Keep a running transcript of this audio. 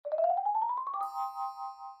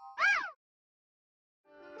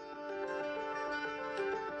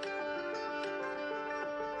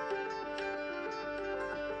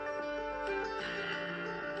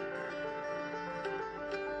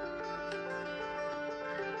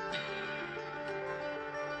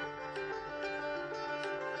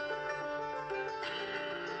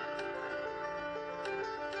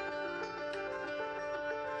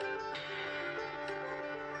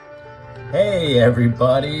Hey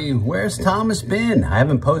everybody, where's Thomas been? I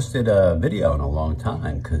haven't posted a video in a long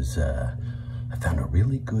time because I found a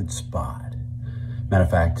really good spot. Matter of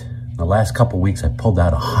fact, the last couple weeks I pulled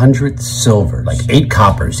out 100 silver, like 8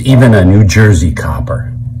 coppers, even a New Jersey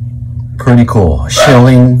copper. Pretty cool. A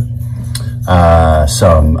shilling,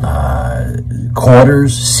 some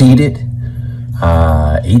quarters seated,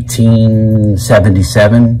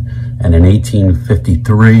 1877. And in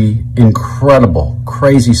 1853, incredible,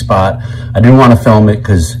 crazy spot. I didn't want to film it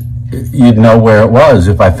because you'd know where it was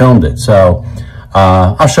if I filmed it. So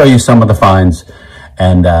I'll show you some of the finds.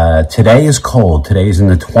 And today is cold. Today's in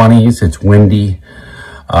the 20s. It's windy.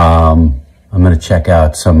 I'm going to check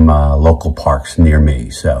out some local parks near me.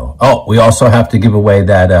 So, oh, we also have to give away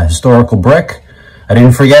that historical brick. I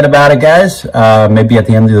didn't forget about it, guys. Maybe at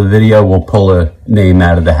the end of the video, we'll pull a name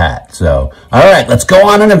out of the hat. So, all right, let's go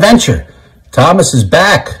on an adventure. Thomas is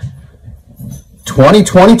back.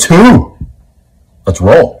 2022. Let's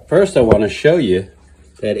roll. First, I want to show you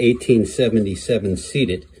that 1877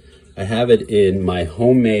 seated. I have it in my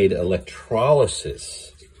homemade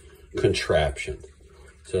electrolysis contraption.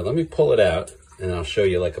 So let me pull it out, and I'll show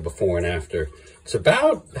you like a before and after. It's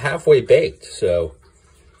about halfway baked, so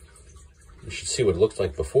you should see what it looks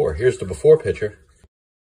like before. Here's the before picture.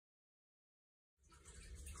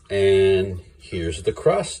 And here's the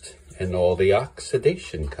crust and all the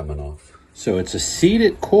oxidation coming off. So it's a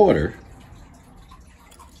seated quarter.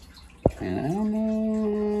 And I don't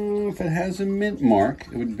know if it has a mint mark.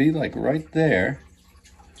 It would be like right there.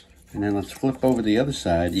 And then let's flip over the other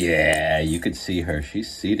side. Yeah, you could see her.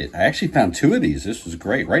 She's seated. I actually found 2 of these. This was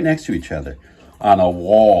great. Right next to each other on a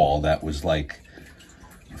wall that was like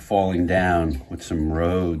falling down with some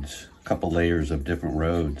roads, a couple layers of different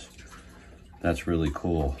roads. That's really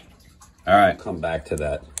cool. All right, come back to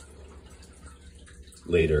that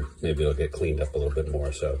later. Maybe it'll get cleaned up a little bit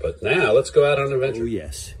more. So, but now let's go out on an adventure. Oh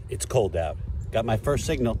yes, it's cold out. Got my first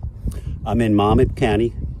signal. I'm in Monmouth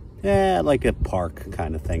County. Yeah, like a park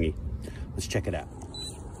kind of thingy. Let's check it out.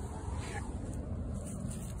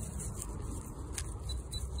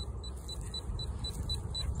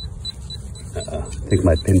 I think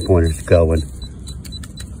my pinpointer's going.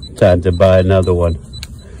 Time to buy another one.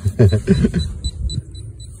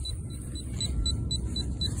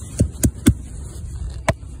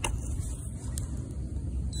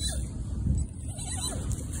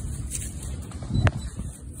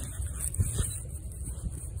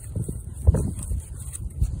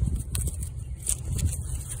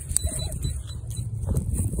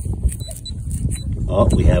 Oh,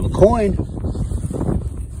 we have a coin.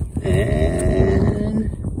 And,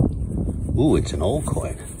 ooh, it's an old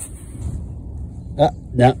coin.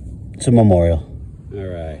 No, it's a memorial. All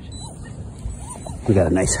right. We got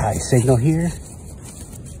a nice high signal here.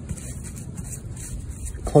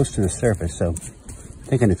 Close to the surface, so I'm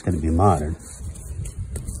thinking it's going to be modern.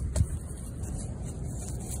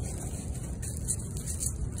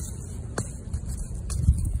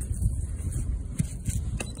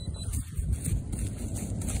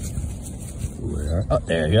 Oh,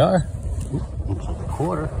 there you are. Looks like a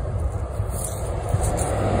quarter.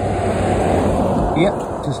 Yep,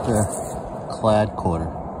 just a clad quarter,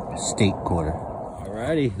 a state quarter.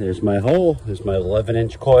 Alrighty, there's my hole. There's my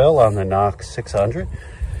 11-inch coil on the Knox 600.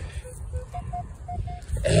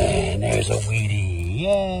 And there's a weedy.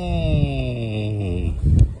 Yay!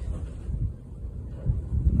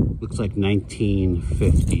 Looks like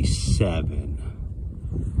 1957.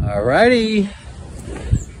 Alrighty.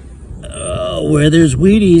 Where there's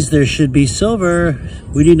Wheaties, there should be silver.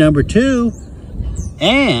 Wheatie number 2.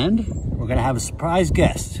 And we're going to have a surprise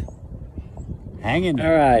guest. Hang in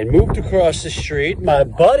there. All right, moved across the street. My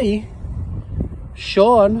buddy,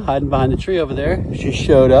 Shawn, hiding behind the tree over there, she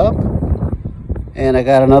showed up. And I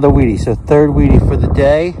got another Wheatie. So 3rd Wheatie for the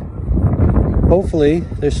day. Hopefully,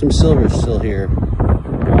 there's some silver still here.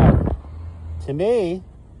 Right. To me,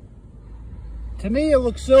 it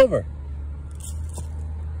looks silver.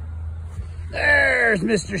 There's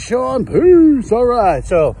Mr. Shawn. Peace. All right.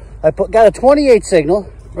 So I got a 28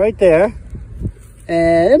 signal right there.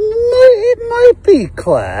 And it might be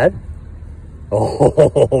clad.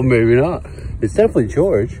 Oh, maybe not. It's definitely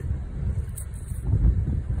George.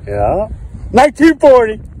 Yeah.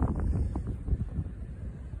 1940.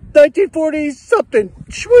 1940 something.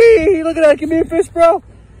 Sweet. Look at that. Give me a fist, bro.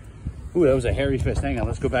 Ooh, that was a hairy fist. Hang on.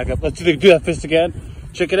 Let's go back up. Let's do that fist again.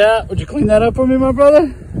 Check it out. Would you clean that up for me, my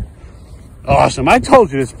brother? Awesome. I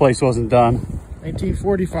told you this place wasn't done.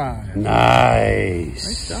 1945. Nice.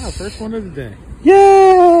 Nice job. First one of the day.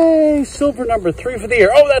 Yay! Silver number 3 for the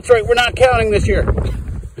year. Oh, that's right. We're not counting this year.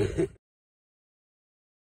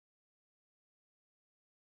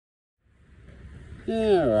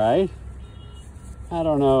 All right. I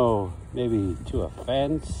don't know. Maybe to a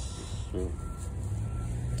fence or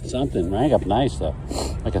something. Rang up nice, though.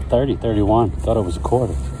 Like a 30, 31. Thought it was a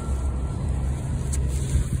quarter.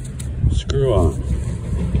 Screw on.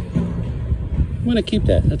 I'm going to keep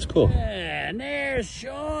that. That's cool. And there's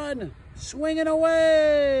Shawn swinging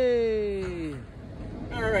away.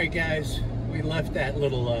 All right, guys. We left that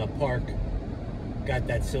little park. Got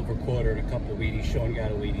that silver quarter and a couple of Wheaties. Shawn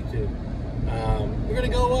got a Wheatie, too. We're going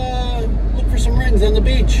to go look for some rings on the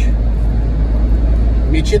beach.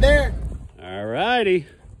 Meet you there. All righty.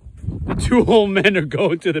 The 2 old men are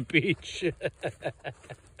going to the beach.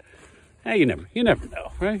 Hey, you never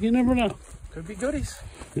know, right? You never know. Could be goodies.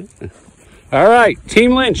 All right,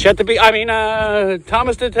 Team Lynch at the beach. I mean,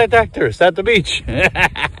 Thomas the Detectorist at the beach.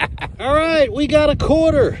 All right, we got a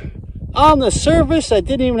quarter on the surface. I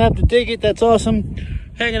didn't even have to dig it. That's awesome.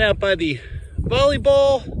 Hanging out by the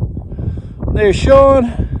volleyball. There's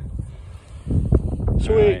Shawn.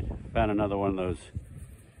 Sweet. Right, found another one of those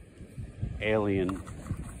alien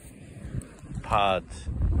pods.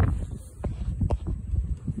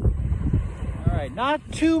 All right, not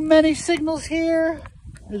too many signals here.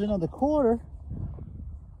 There's another quarter.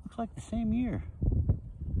 Looks like the same year.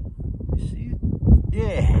 You see it?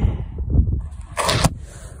 Yeah.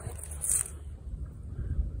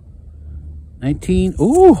 19.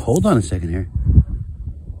 Ooh, hold on a second here.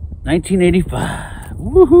 1985.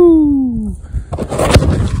 Woohoo!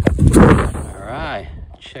 All right,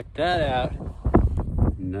 check that out.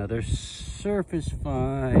 Another surface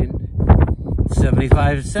find.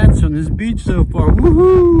 75 cents on this beach so far.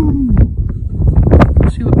 Woohoo!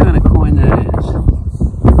 Let's see what kind of coin that is.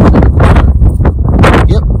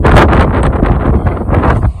 Yep.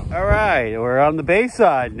 All right, we're on the bay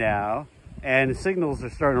side now, and the signals are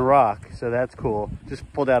starting to rock, so that's cool.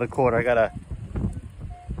 Just pulled out a quarter. I got a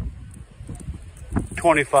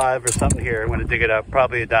 25 or something here. I'm going to dig it up,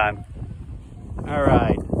 probably a dime. All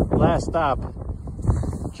right, last stop,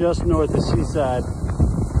 just north of Seaside.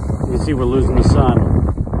 You can see we're losing the sun.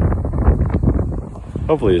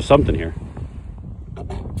 Hopefully there's something here.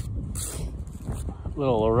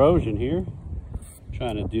 Little erosion here.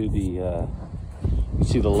 Trying to do the, you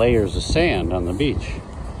see the layers of sand on the beach.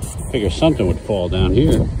 Figure something would fall down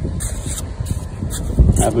here.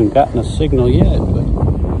 Haven't gotten a signal yet, but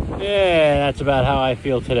yeah, that's about how I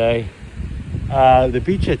feel today. The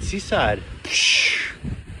beach at Seaside.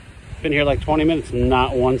 Been here like 20 minutes,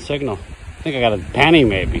 not one signal. I think I got a penny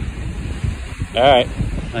maybe. All right,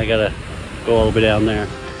 I gotta go a little bit down there.